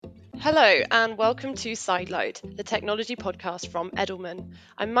Hello, and welcome to Sideload, the technology podcast from Edelman.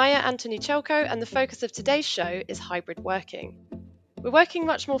 I'm Maya Anthony Chelko, and the focus of today's show is hybrid working. We're working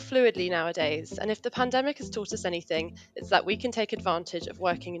much more fluidly nowadays, and if the pandemic has taught us anything, it's that we can take advantage of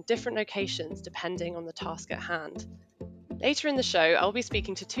working in different locations depending on the task at hand. Later in the show, I'll be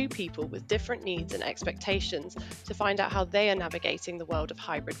speaking to two people with different needs and expectations to find out how they are navigating the world of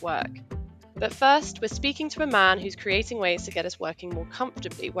hybrid work. But first, we're speaking to a man who's creating ways to get us working more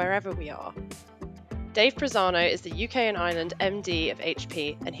comfortably wherever we are. Dave Prazzano is the UK and Ireland MD of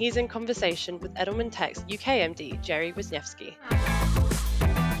HP, and he's in conversation with Edelman Tech's UK MD, Jerry Wisniewski.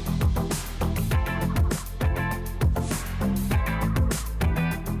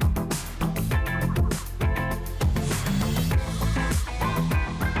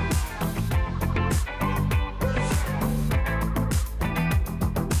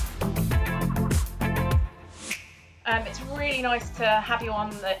 It's really nice to have you on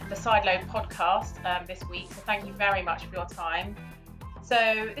the Sideload podcast this week, so thank you very much for your time.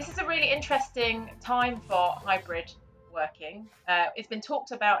 So this is a really interesting time for hybrid working. It's been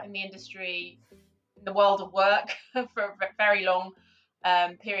talked about in the industry, in the world of work for a very long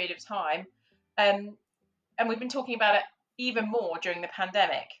period of time. And we've been talking about it even more during the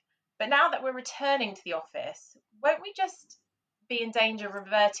pandemic. But now that we're returning to the office, won't we just be in danger of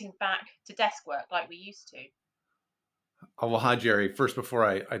reverting back to desk work like we used to? Oh, well, hi, Jerry. First, before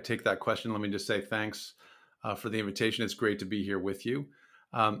I take that question, let me just say thanks for the invitation. It's great to be here with you.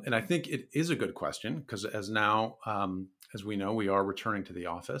 And I think it is a good question because as we know, we are returning to the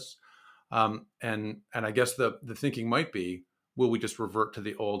office. And I guess the thinking might be, will we just revert to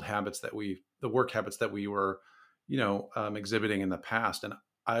the old habits the work habits that we were, exhibiting in the past? And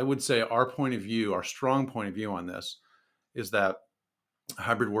I would say our strong point of view on this is that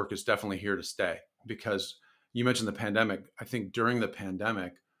hybrid work is definitely here to stay because you mentioned the pandemic. I think during the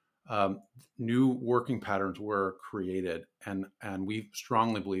pandemic, new working patterns were created, and we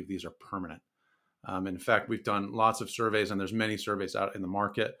strongly believe these are permanent. In fact, we've done lots of surveys, and there's many surveys out in the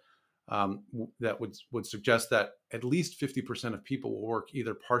market that would suggest that at least 50% of people will work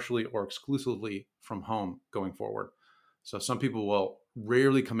either partially or exclusively from home going forward. So some people will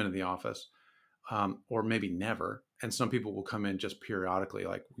rarely come into the office, or maybe never, and some people will come in just periodically,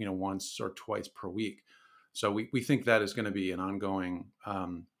 like once or twice per week. So we think that is going to be an ongoing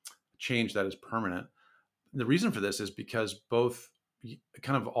change that is permanent. The reason for this is because both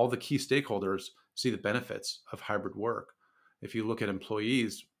kind of all the key stakeholders see the benefits of hybrid work. If you look at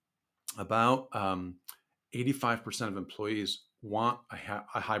employees, about 85% of employees want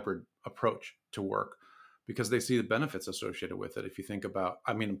a hybrid approach to work because they see the benefits associated with it. If you think about,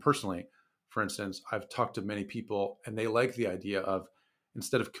 personally, for instance, I've talked to many people and they like the idea of,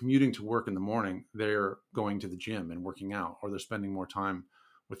 instead of commuting to work in the morning, they're going to the gym and working out, or they're spending more time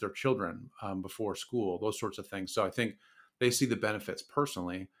with their children before school, those sorts of things. So I think they see the benefits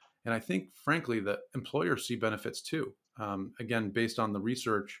personally. And I think, frankly, that employers see benefits too. Again, based on the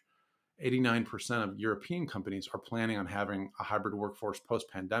research, 89% of European companies are planning on having a hybrid workforce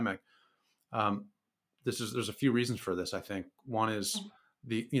post-pandemic. There's a few reasons for this, I think. One is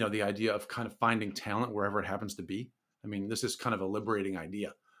the idea of kind of finding talent wherever it happens to be. This is kind of a liberating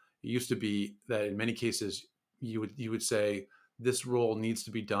idea. It used to be that in many cases you would say this role needs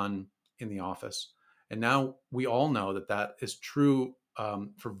to be done in the office, and now we all know that is true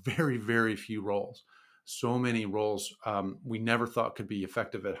for very, very few roles. So many roles we never thought could be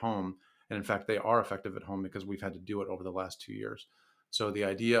effective at home, and in fact they are effective at home because we've had to do it over the last 2 years. So the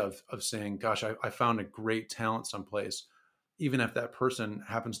idea of saying, "Gosh, I found a great talent someplace," even if that person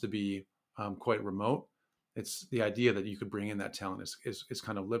happens to be quite remote. It's the idea that you could bring in that talent is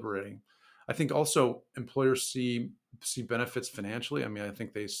kind of liberating. I think also employers see benefits financially. I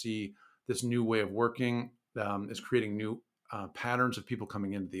think they see this new way of working is creating new patterns of people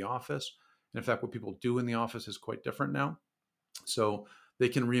coming into the office. And in fact, what people do in the office is quite different now. So they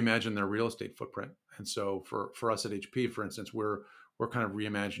can reimagine their real estate footprint. And so for us at HP, for instance, we're kind of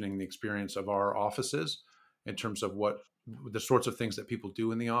reimagining the experience of our offices in terms of what the sorts of things that people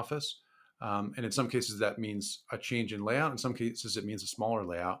do in the office. And in some cases, that means a change in layout. In some cases, it means a smaller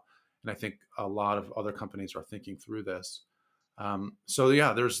layout. And I think a lot of other companies are thinking through this. So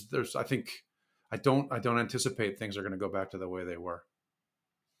yeah, I think I don't anticipate things are going to go back to the way they were.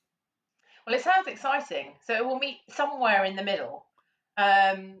 Well, it sounds exciting. So it will meet somewhere in the middle,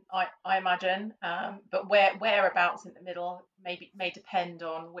 I imagine. But whereabouts in the middle may depend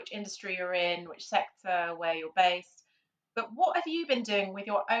on which industry you're in, which sector, where you're based. But what have you been doing with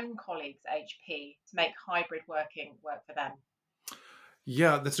your own colleagues at HP to make hybrid working work for them?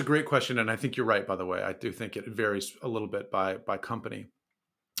 Yeah, that's a great question. And I think you're right, by the way. I do think it varies a little bit by company.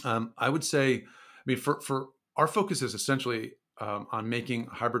 I would say, I mean, for our focus is essentially on making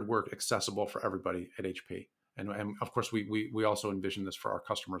hybrid work accessible for everybody at HP, and of course we also envision this for our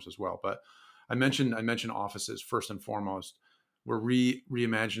customers as well. But I mentioned offices first and foremost. We're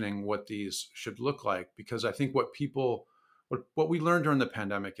reimagining what these should look like, because I think what we learned during the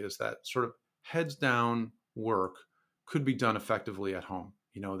pandemic is that sort of heads down work could be done effectively at home.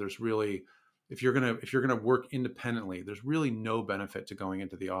 There's really, if you're gonna work independently, there's really no benefit to going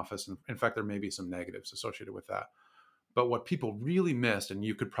into the office. And in fact, there may be some negatives associated with that. But what people really missed, and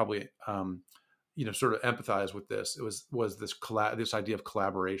you could probably sort of empathize with this, was this idea of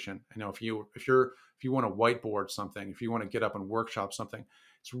collaboration. If you want to whiteboard something, if you want to get up and workshop something,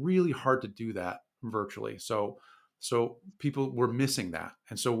 it's really hard to do that virtually. So people were missing that.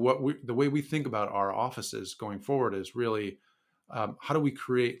 And so the way we think about our offices going forward is really, how do we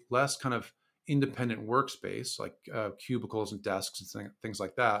create less kind of independent workspace, like cubicles and desks and things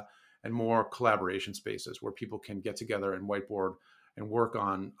like that, and more collaboration spaces where people can get together and whiteboard and work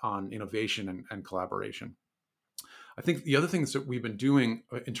on innovation and collaboration. I think the other things that we've been doing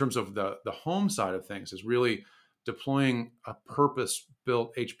in terms of the home side of things is really deploying a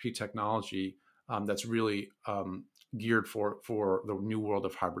purpose-built HP technology that's really geared for the new world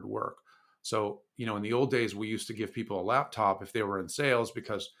of hybrid work. So, in the old days, we used to give people a laptop if they were in sales,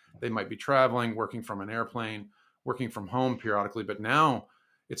 because they might be traveling, working from an airplane, working from home periodically. But now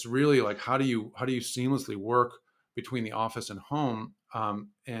it's really like, how do you seamlessly work between the office and home?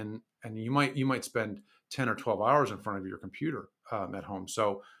 And you might spend 10 or 12 hours in front of your computer at home.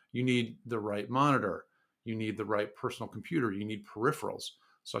 So you need the right monitor, you need the right personal computer, you need peripherals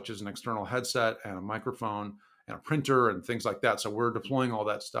such as an external headset and a microphone and a printer and things like that. So we're deploying all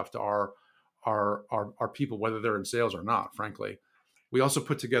that stuff to our people, whether they're in sales or not, frankly. We also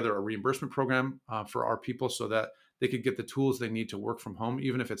put together a reimbursement program for our people so that they could get the tools they need to work from home,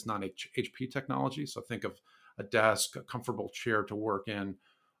 even if it's not HP technology. So think of a desk, a comfortable chair to work in,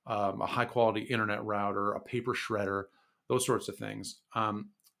 a high quality internet router, a paper shredder, those sorts of things.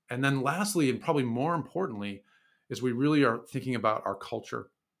 And then lastly, and probably more importantly, is we really are thinking about our culture.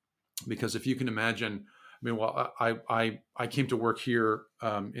 Because if you can imagine, I mean, well, I came to work here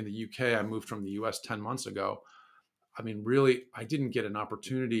in the UK. I moved from the US 10 months ago. I mean, really, I didn't get an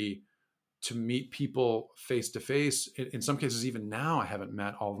opportunity to meet people face to face. In some cases, even now, I haven't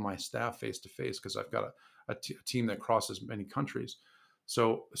met all of my staff face to face because I've got a team that crosses many countries.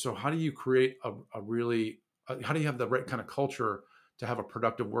 So how do you create how do you have the right kind of culture to have a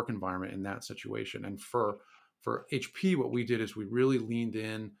productive work environment in that situation? And for HP, what we did is we really leaned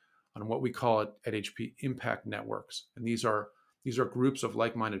in on what we call at HP impact networks, and these are groups of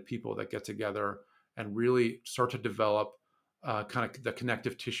like-minded people that get together and really start to develop kind of the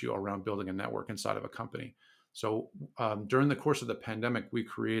connective tissue around building a network inside of a company. So during the course of the pandemic, we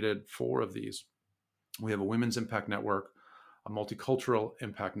created 4 of these. We have a women's impact network, a multicultural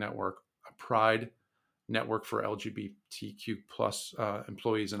impact network, a pride network for LGBTQ plus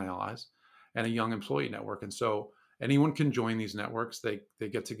employees and allies, and a young employee network. And so anyone can join these networks. They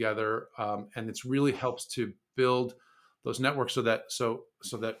get together, and it's really helps to build those networks so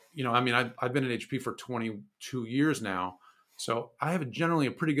that I mean, I've been at HP for 22 years now, so I have generally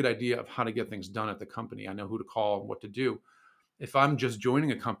a pretty good idea of how to get things done at the company. I know who to call and what to do. If I'm just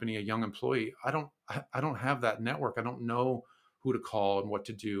joining a company, a young employee, I don't have that network. I don't know who to call and what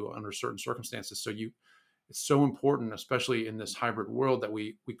to do under certain circumstances. It's so important, especially in this hybrid world, that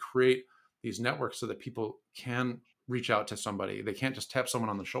we create these networks so that people can reach out to somebody. They can't just tap someone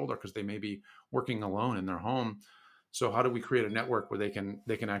on the shoulder because they may be working alone in their home. So how do we create a network where they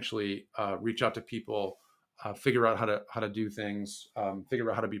can actually reach out to people, figure out how to do things,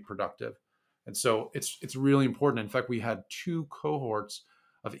 figure out how to be productive? And so it's really important. In fact, we had 2 cohorts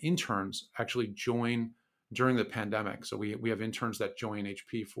of interns actually join during the pandemic. So we have interns that join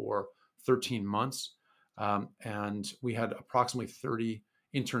HP for 13 months, and we had approximately 30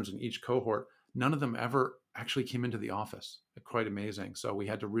 interns in each cohort. None of them ever actually came into the office. Quite amazing. So we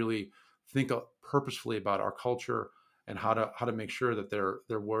had to really think purposefully about our culture and how to make sure that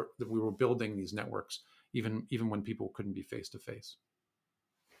that we were building these networks even when people couldn't be face to face.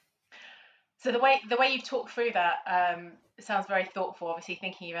 So the way you've talked through that sounds very thoughtful. Obviously,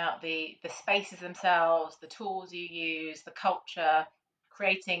 thinking about the spaces themselves, the tools you use, the culture,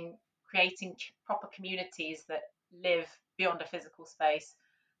 creating proper communities that live beyond a physical space,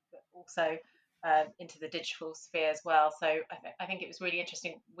 but also into the digital sphere as well. So I think it was really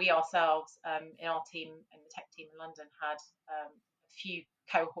interesting. We ourselves in our team, in the tech team in London, had a few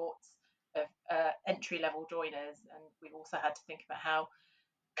cohorts of entry level joiners, and we've also had to think about how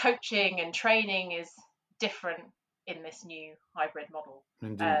coaching and training is different in this new hybrid model.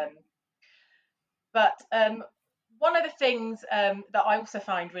 Indeed. But one of the things that I also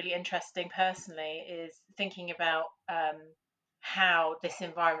find really interesting personally is thinking about how this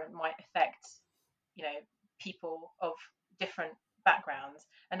environment might affect, people of different backgrounds.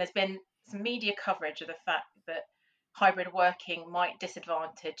 And there's been some media coverage of the fact that hybrid working might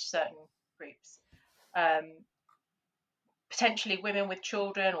disadvantage certain groups, um, potentially women with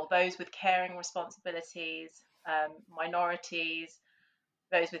children or those with caring responsibilities, minorities,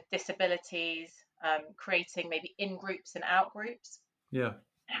 those with disabilities, creating maybe in groups and out groups. Yeah.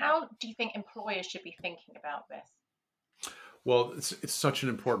 How do you think employers should be thinking about this? Well, it's such an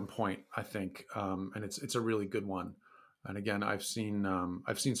important point, I think, and it's a really good one. And again, I've seen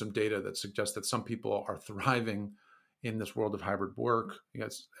some data that suggests that some people are thriving in this world of hybrid work,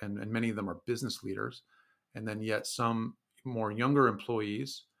 yes, and many of them are business leaders, and then yet some more younger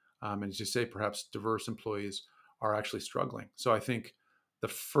employees, and as you say, perhaps diverse employees are actually struggling. So I think the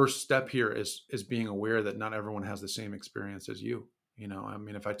first step here is being aware that not everyone has the same experience as you. I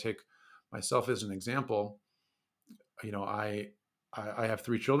mean, if I take myself as an example, you know, I have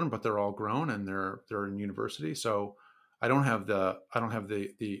three children, but they're all grown and they're in university. So I don't have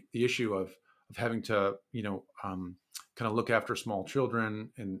the issue of having to, kind of look after small children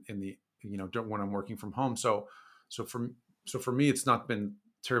in the, when I'm working from home. So for, so for me, it's not been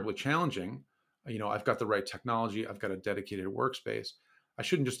terribly challenging. I've got the right technology. I've got a dedicated workspace. I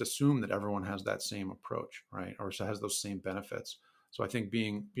shouldn't just assume that everyone has that same approach, right? Or has those same benefits. So I think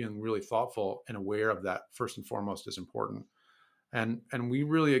being really thoughtful and aware of that first and foremost is important. And we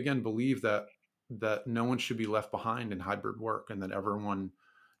really again believe that no one should be left behind in hybrid work, and that everyone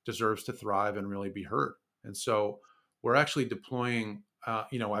deserves to thrive and really be heard. And so we're actually deploying.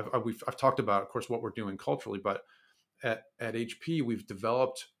 I've talked about, of course, what we're doing culturally, but at HP we've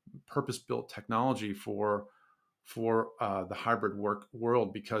developed purpose-built technology for the hybrid work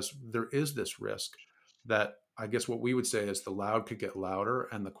world, because there is this risk that, I guess what we would say is, the loud could get louder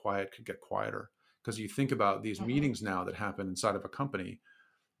and the quiet could get quieter. Because you think about these Mm-hmm. meetings now that happen inside of a company,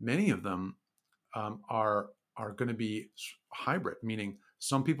 many of them are going to be hybrid, meaning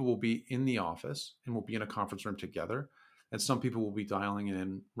some people will be in the office and will be in a conference room together, and some people will be dialing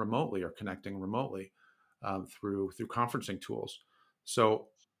in remotely or connecting remotely through conferencing tools. So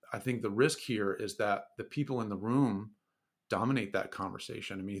I think the risk here is that the people in the room dominate that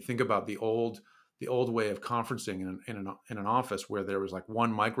conversation. I mean, you think about the old way of conferencing in an office, where there was like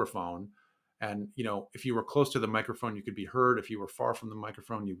one microphone, and if you were close to the microphone you could be heard. If you were far from the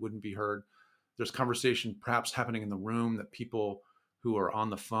microphone you wouldn't be heard. There's conversation perhaps happening in the room that people who are on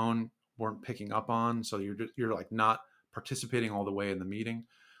the phone weren't picking up on, so you're like not participating all the way in the meeting.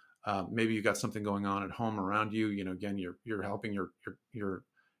 Maybe you got something going on at home around you. Again, you're helping your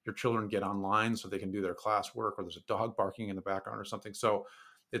children get online so they can do their classwork, or there's a dog barking in the background or something. So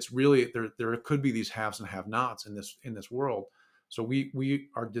it's really, there could be these haves and have-nots in this world. So we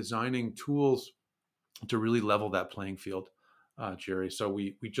are designing tools to really level that playing field, Jerry. So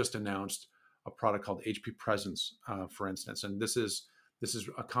we just announced a product called HP Presence, for instance, and this is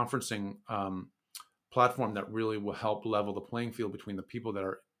a conferencing platform that really will help level the playing field between the people that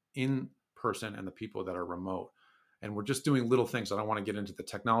are in person and the people that are remote. And we're just doing little things. I don't want to get into the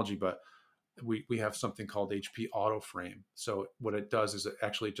technology, but we have something called HP Auto Frame. So what it does is it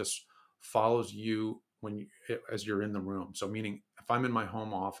actually just follows you as you're in the room. So meaning, if I'm in my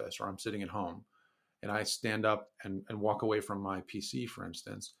home office or I'm sitting at home and I stand up and walk away from my PC, for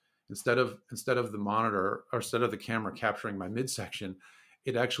instance, instead of the monitor, or instead of the camera capturing my midsection,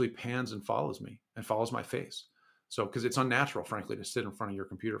 it actually pans and follows me and follows my face. So, because it's unnatural, frankly, to sit in front of your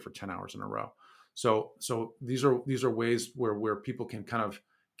computer for 10 hours in a row. So these are ways where people can kind of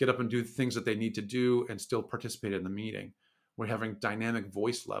get up and do things that they need to do and still participate in the meeting. We're having dynamic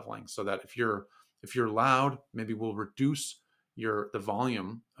voice leveling, so that if you're loud, maybe we'll reduce the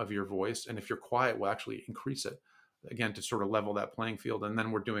volume of your voice, and if you're quiet, we'll actually increase it, again, to sort of level that playing field. And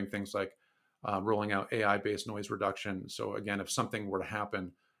then we're doing things like rolling out AI-based noise reduction. So again, if something were to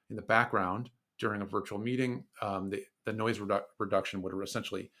happen in the background during a virtual meeting, the noise reduction would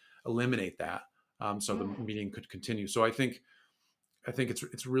essentially eliminate that, so the meeting could continue. So I think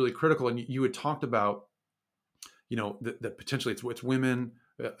it's really critical. And you had talked about, that potentially it's women,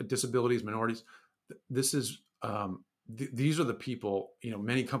 disabilities, minorities. This is these are the people.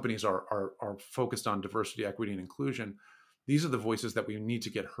 Many companies are focused on diversity, equity, and inclusion. These are the voices that we need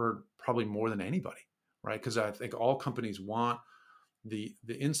to get heard, probably more than anybody, right? Because I think all companies want the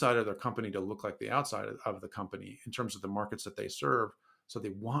inside of their company to look like the outside of the company in terms of the markets that they serve. So they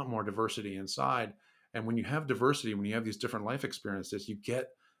want more diversity inside. And when you have diversity, when you have these different life experiences, you get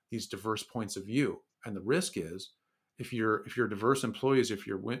these diverse points of view. And the risk is if your diverse employees, if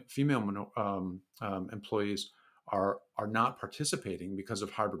your female employees are not participating because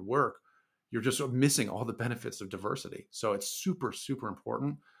of hybrid work, you're just sort of missing all the benefits of diversity. So it's super, super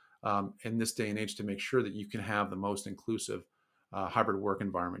important in this day and age to make sure that you can have the most inclusive hybrid work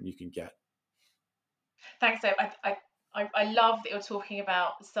environment you can get. Thanks, Dave. I love that you're talking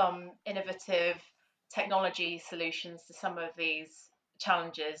about some innovative technology solutions to some of these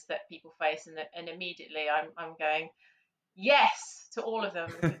challenges that people face, and immediately I'm going yes to all of them,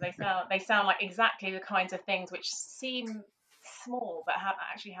 because they sound like exactly the kinds of things which seem small but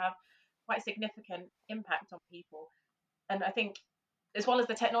actually have quite significant impact on people. And I think, as well as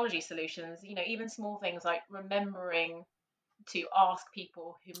the technology solutions, even small things like remembering to ask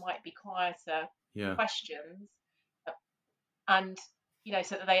people who might be quieter Yeah. questions, and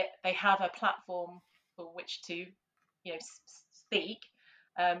so that they have a platform for which to speak.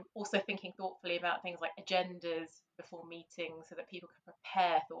 Also thinking thoughtfully about things like agendas before meetings, so that people can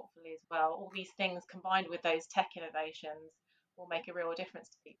prepare thoughtfully as well. All these things combined with those tech innovations will make a real difference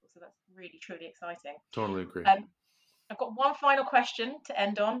to people. So that's really, truly exciting. Totally agree. I've got one final question to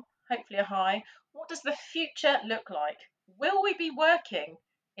end on, hopefully a high. What does the future look like? Will we be working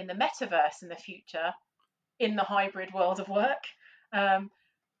in the metaverse in the future, in the hybrid world of work?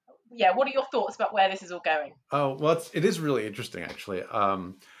 What are your thoughts about where this is all going? Oh, well, it is really interesting, actually.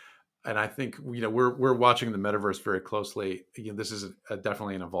 And I think we're watching the metaverse very closely. This is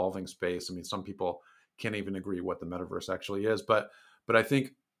definitely an evolving space. I mean, some people can't even agree what the metaverse actually is, but I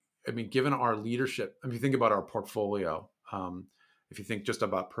think, given our leadership, if you think about our portfolio, if you think just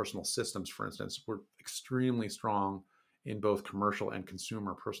about personal systems, for instance, we're extremely strong in both commercial and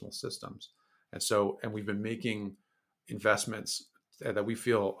consumer personal systems, and we've been making investments that we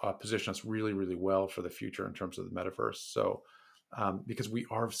feel position us really, really well for the future in terms of the metaverse. So, because we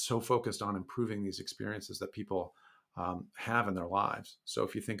are so focused on improving these experiences that people have in their lives. So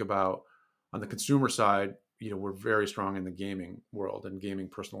if you think about on the consumer side, we're very strong in the gaming world and gaming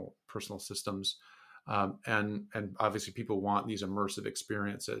personal systems. And obviously people want these immersive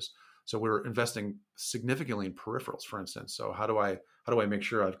experiences. So we're investing significantly in peripherals, for instance. So how do I make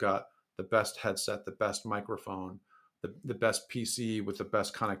sure I've got the best headset, the best microphone, the best PC with the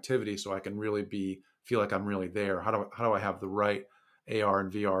best connectivity, so I can really feel like I'm really there? How do I have the right AR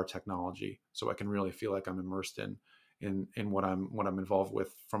and VR technology so I can really feel like I'm immersed in what I'm involved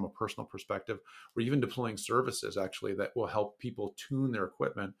with from a personal perspective? We're even deploying services actually that will help people tune their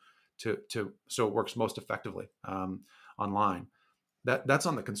equipment to so it works most effectively online. That's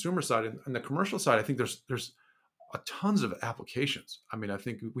on the consumer side. And the commercial side, I think there's a tons of applications. I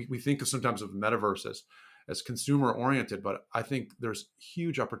think we think sometimes of metaverse as consumer oriented, but I think there's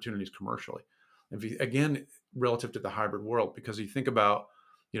huge opportunities commercially. And again, relative to the hybrid world, because you think about,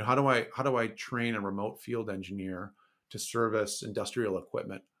 how do I train a remote field engineer to service industrial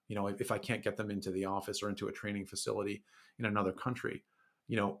equipment? If I can't get them into the office or into a training facility in another country,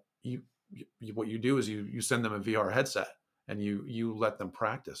 what you do is you send them a VR headset and you let them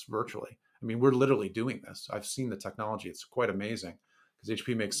practice virtually. We're literally doing this. I've seen the technology; it's quite amazing. Because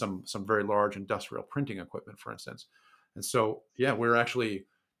HP makes some very large industrial printing equipment, for instance. And so, we're actually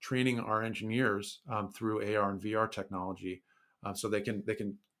training our engineers through AR and VR technology, so they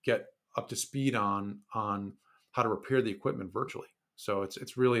can get up to speed on how to repair the equipment virtually. So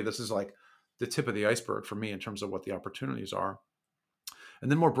it's really, this is like the tip of the iceberg for me in terms of what the opportunities are.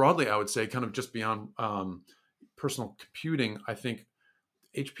 And then more broadly, I would say, kind of just beyond personal computing, I think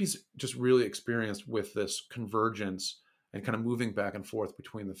HP's just really experienced with this convergence and kind of moving back and forth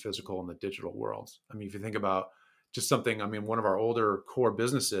between the physical and the digital worlds. If you think about just something, one of our older core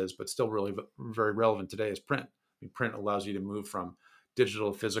businesses, but still really very relevant today, is print. Print allows you to move from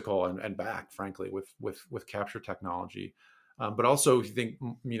digital to physical and back, frankly, with capture technology. But also, if you think,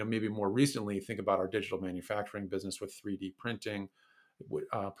 maybe more recently, think about our digital manufacturing business with 3D printing,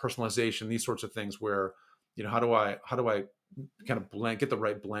 personalization, these sorts of things where, how do I kind of get the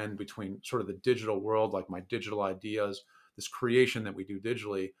right blend between sort of the digital world, like my digital ideas, this creation that we do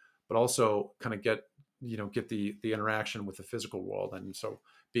digitally, but also kind of get the interaction with the physical world. And so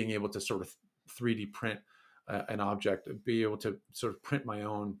being able to sort of 3D print an object, be able to sort of print my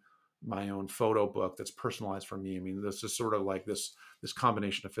own photo book that's personalized for me. This is sort of like this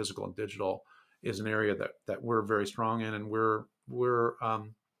combination of physical and digital is an area that we're very strong in, and we're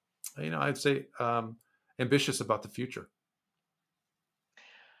I'd say ambitious about the future.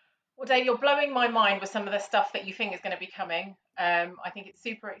 Well, Dave, you're blowing my mind with some of the stuff that you think is going to be coming. I think it's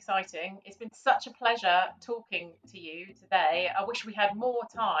super exciting. It's been such a pleasure talking to you today. I wish we had more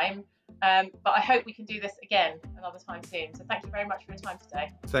time, but I hope we can do this again another time soon. So thank you very much for your time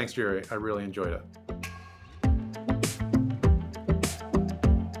today. Thanks, Jerry. I really enjoyed it.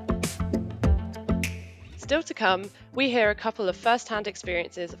 Still to come, we hear a couple of first-hand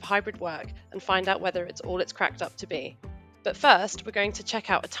experiences of hybrid work and find out whether it's all it's cracked up to be. But first, we're going to check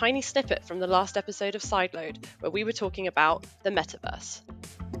out a tiny snippet from the last episode of Sideload, where we were talking about the metaverse.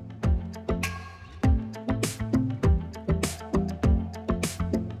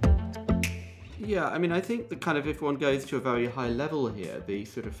 Yeah, I mean, I think the kind of, if one goes to a very high level here, the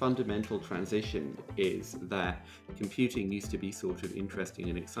sort of fundamental transition is that computing used to be sort of interesting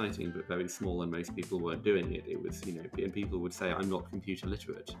and exciting, but very small, and most people weren't doing it. It was, and people would say, I'm not computer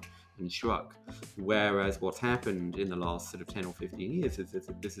literate, and shrug. Whereas what's happened in the last sort of 10 or 15 years is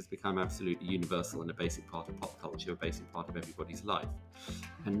that this has become absolutely universal and a basic part of pop culture, a basic part of everybody's life.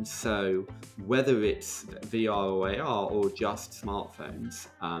 And so whether it's VR or AR or just smartphones,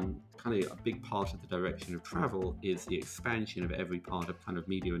 kind of a big part of the direction of travel is the expansion of every part of kind of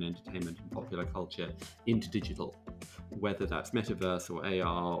media and entertainment and popular culture into digital, whether that's metaverse or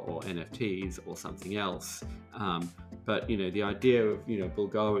AR or NFTs or something else. But the idea of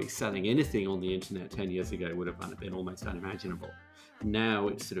Bulgari selling anything on the internet 10 years ago would have been almost unimaginable. Now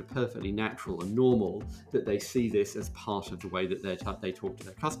it's sort of perfectly natural and normal that they see this as part of the way that they talk to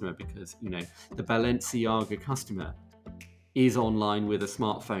their customer, because the Balenciaga customer is online with a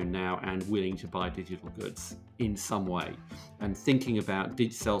smartphone now and willing to buy digital goods in some way, and thinking about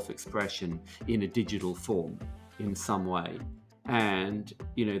self-expression in a digital form in some way. And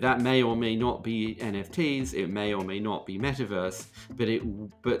that may or may not be NFTs, it may or may not be metaverse,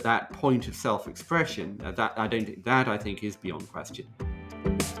 but that point of self-expression, I think is beyond question.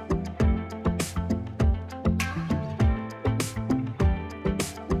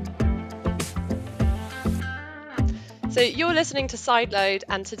 So you're listening to Sideload,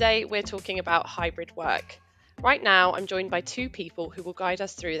 and today we're talking about hybrid work. Right now, I'm joined by two people who will guide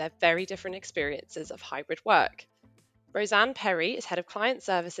us through their very different experiences of hybrid work. Roseanne Perry is Head of Client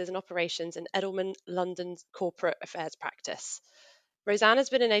Services and Operations in Edelman London's Corporate Affairs Practice. Roseanne has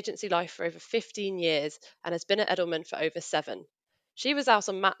been in agency life for over 15 years and has been at Edelman for over 7. She was out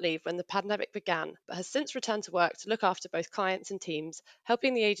on mat leave when the pandemic began, but has since returned to work to look after both clients and teams,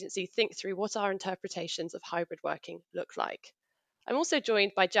 helping the agency think through what our interpretations of hybrid working look like. I'm also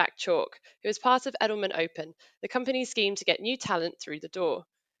joined by Jack Chalk, who is part of Edelman Open, the company's scheme to get new talent through the door.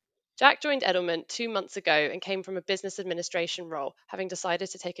 Jack joined Edelman 2 months ago and came from a business administration role, having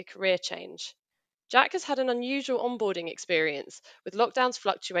decided to take a career change. Jack has had an unusual onboarding experience. With lockdowns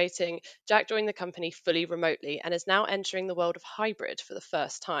fluctuating, Jack joined the company fully remotely and is now entering the world of hybrid for the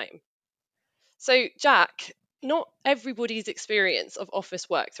first time. So, Jack, not everybody's experience of office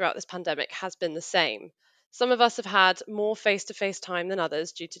work throughout this pandemic has been the same. Some of us have had more face to face time than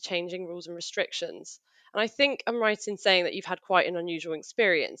others due to changing rules and restrictions. And I think I'm right in saying that you've had quite an unusual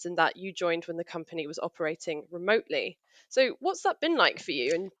experience in that you joined when the company was operating remotely. So, what's that been like for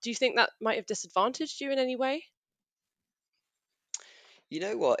you? And do you think that might have disadvantaged you in any way? You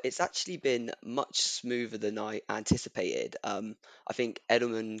know what? It's actually been much smoother than I anticipated. I think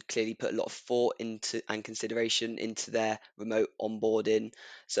Edelman clearly put a lot of thought into and consideration into their remote onboarding.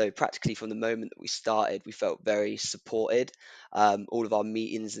 So practically from the moment that we started, we felt very supported. All of our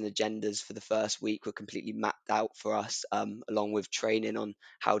meetings and agendas for the first week were completely mapped out for us, along with training on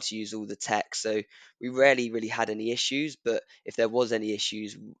how to use all the tech. So we rarely really had any issues, but if there was any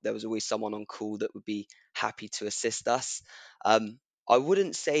issues, there was always someone on call that would be happy to assist us. Um, I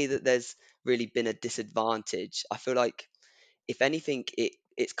wouldn't say that there's really been a disadvantage. I feel like if anything,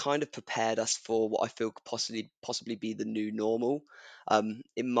 it's kind of prepared us for what I feel could possibly be the new normal.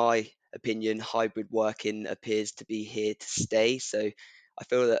 In my opinion, hybrid working appears to be here to stay. So I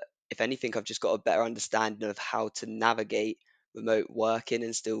feel that if anything, I've just got a better understanding of how to navigate remote working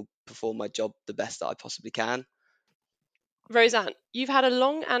and still perform my job the best that I possibly can. Roseanne, you've had a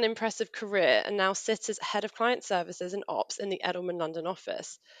long and impressive career and now sit as head of client services and ops in the Edelman London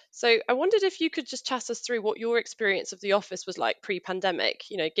office. So I wondered if you could just chat us through what your experience of the office was like pre-pandemic,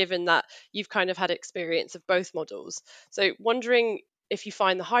 given that you've kind of had experience of both models. So wondering if you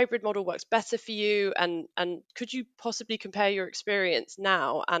find the hybrid model works better for you, and could you possibly compare your experience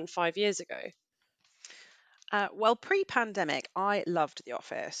now and 5 years ago? Well, pre-pandemic, I loved the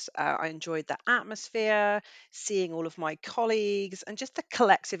office. I enjoyed the atmosphere, seeing all of my colleagues, and just the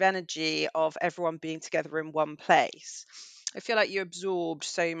collective energy of everyone being together in one place. I feel like you absorbed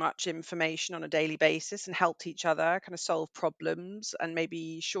so much information on a daily basis and helped each other kind of solve problems and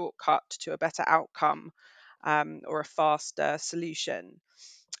maybe shortcut to a better outcome, or a faster solution.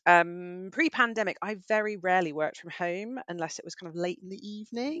 Pre-pandemic, I very rarely worked from home unless it was kind of late in the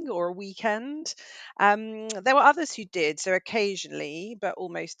evening or a weekend. There were others who did, so occasionally, but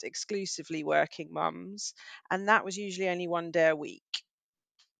almost exclusively working mums, and that was usually only one day a week.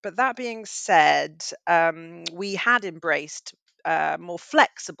 But that being said, we had embraced more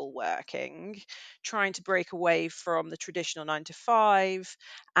flexible working, trying to break away from the traditional 9 to 5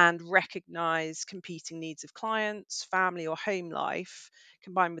 and recognize competing needs of clients, family, or home life,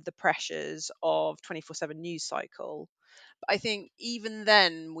 combined with the pressures of 24/7 news cycle. But I think even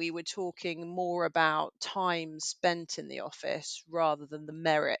then we were talking more about time spent in the office rather than the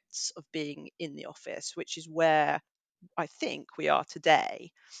merits of being in the office, which is where I think we are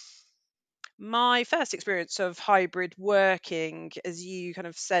today. My first experience of hybrid working, as you kind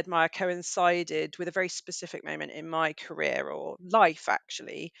of said, Maya, coincided with a very specific moment in my career or life,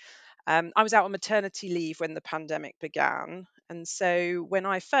 actually. I was out on maternity leave when the pandemic began. And so when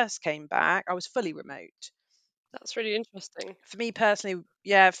I first came back, I was fully remote. That's really interesting. For me personally,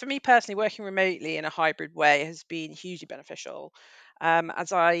 working remotely in a hybrid way has been hugely beneficial.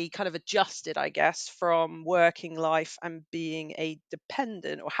 As I kind of adjusted, I guess, from working life and being a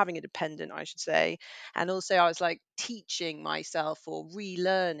dependent or having a dependent, I should say. And also, I was like teaching myself or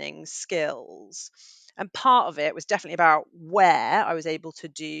relearning skills. And part of it was definitely about where I was able to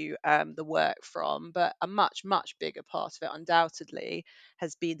do the work from, but a much, much bigger part of it, undoubtedly,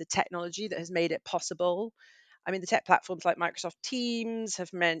 has been the technology that has made it possible. I mean, the tech platforms like Microsoft Teams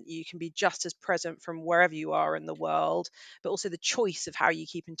have meant you can be just as present from wherever you are in the world, but also the choice of how you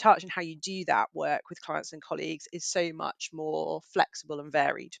keep in touch and how you do that work with clients and colleagues is so much more flexible and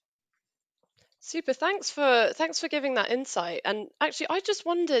varied. Super. Thanks for giving that insight. And actually, I just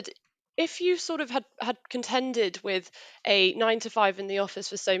wondered if you sort of had contended with a 9 to 5 in the office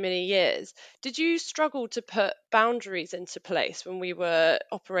for so many years, did you struggle to put boundaries into place when we were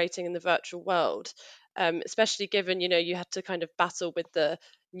operating in the virtual world? Especially given, you had to kind of battle with the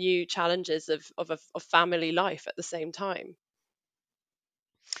new challenges of family life at the same time.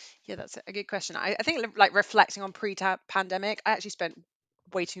 Yeah, that's a good question. I think like reflecting on pre-pandemic, I actually spent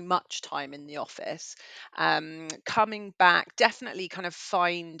way too much time in the office. Coming back, definitely kind of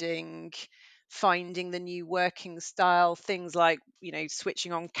finding the new working style, things like,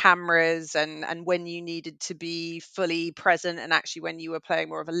 switching on cameras and when you needed to be fully present and actually when you were playing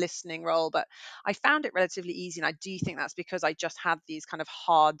more of a listening role. But I found it relatively easy, and I do think that's because I just had these kind of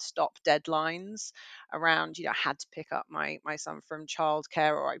hard stop deadlines around, I had to pick up my son from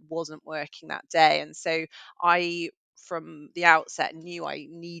childcare or I wasn't working that day. And so I from the outset knew I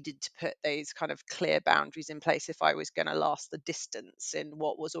needed to put those kind of clear boundaries in place if I was going to last the distance in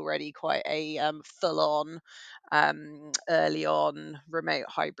what was already quite a full on, early on remote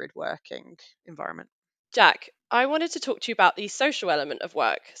hybrid working environment. Jack, I wanted to talk to you about the social element of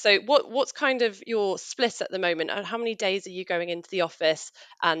work. So, what's kind of your split at the moment, and how many days are you going into the office?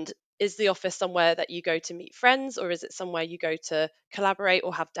 And is the office somewhere that you go to meet friends, or is it somewhere you go to collaborate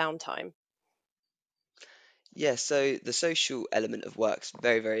or have downtime? Yeah, so the social element of work's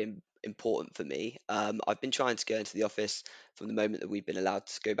very, very important for me. I've been trying to go into the office from the moment that we've been allowed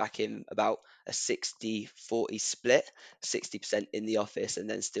to go back in, about a 60-40 split, 60% in the office and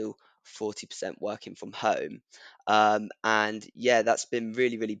then still 40% working from home. And yeah, that's been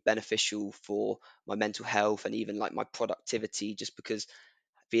really, really beneficial for my mental health and even like my productivity, just because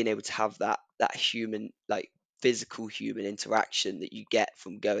being able to have that human, like physical human interaction that you get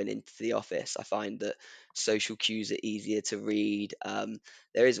from going into the office. I find that social cues are easier to read.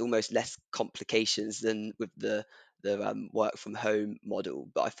 There is almost less complications than with the work from home model,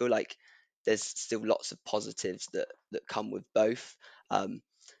 but I feel like there's still lots of positives that come with both. um,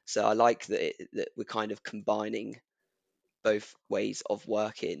 so I like that we're kind of combining both ways of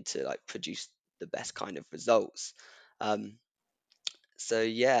working to like produce the best kind of results. um, so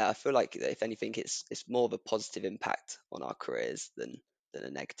yeah, I feel like if anything, it's more of a positive impact on our careers than a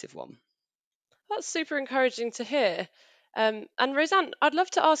negative one. That's super encouraging to hear. And Roseanne, I'd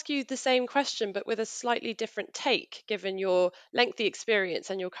love to ask you the same question, but with a slightly different take, given your lengthy experience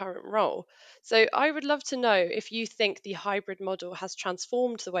and your current role. So, I would love to know if you think the hybrid model has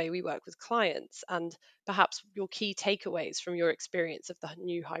transformed the way we work with clients, and perhaps your key takeaways from your experience of the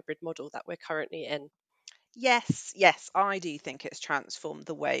new hybrid model that we're currently in. Yes, yes, I do think it's transformed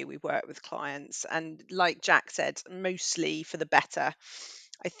the way we work with clients. And like Jack said, mostly for the better.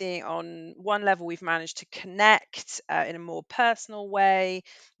 I think on one level, we've managed to connect in a more personal way.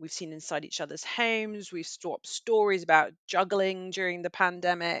 We've seen inside each other's homes. We've swapped stories about juggling during the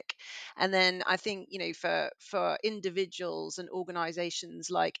pandemic. And then I think, for individuals and organizations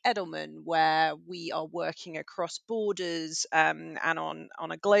like Edelman, where we are working across borders and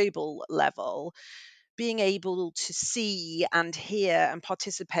on a global level, being able to see and hear and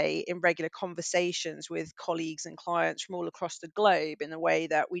participate in regular conversations with colleagues and clients from all across the globe in a way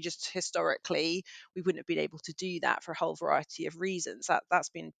that we just historically we wouldn't have been able to do that for a whole variety of reasons. That's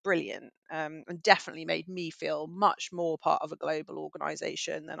been brilliant, and definitely made me feel much more part of a global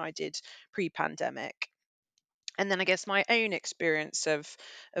organization than I did pre-pandemic. And then I guess my own experience of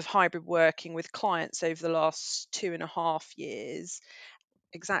hybrid working with clients over the last 2.5 years,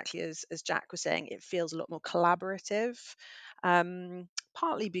 exactly as Jack was saying, it feels a lot more collaborative.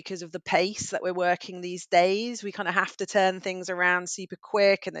 Partly because of the pace that we're working these days, we kind of have to turn things around super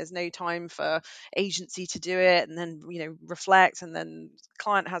quick, and there's no time for agency to do it, and then reflect, and then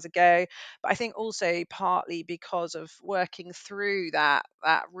client has a go. But I think also partly because of working through that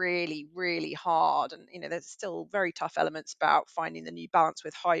really really hard, and there's still very tough elements about finding the new balance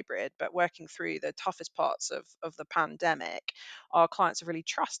with hybrid, but working through the toughest parts of the pandemic, our clients have really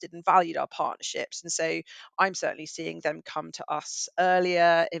trusted and valued our partnerships. And so I'm certainly seeing them come to us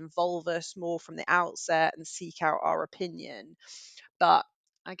earlier, involve us more from the outset, and seek out our opinion. But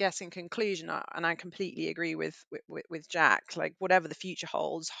I guess in conclusion, and I completely agree with Jack, like whatever the future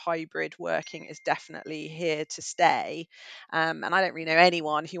holds, hybrid working is definitely here to stay. And I don't really know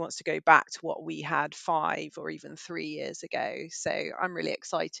anyone who wants to go back to what we had 5 or even 3 years ago. So I'm really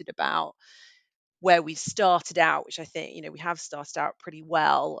excited about where we started out, which I think we have started out pretty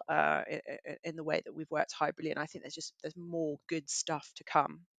well in the way that we've worked hybridly, and I think there's more good stuff to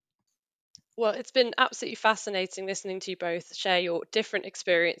come. Well, it's been absolutely fascinating listening to you both share your different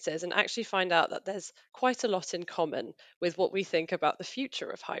experiences and actually find out that there's quite a lot in common with what we think about the future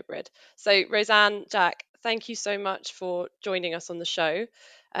of hybrid. So, Roseanne, Jack, thank you so much for joining us on the show.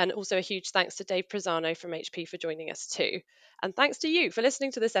 And also a huge thanks to Dave Pisano from HP for joining us too. And thanks to you for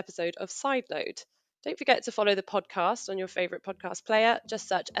listening to this episode of Sideload. Don't forget to follow the podcast on your favourite podcast player. Just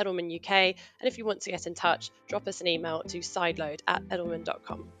search Edelman UK. And if you want to get in touch, drop us an email to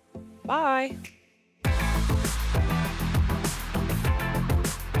sideload@edelman.com. Bye.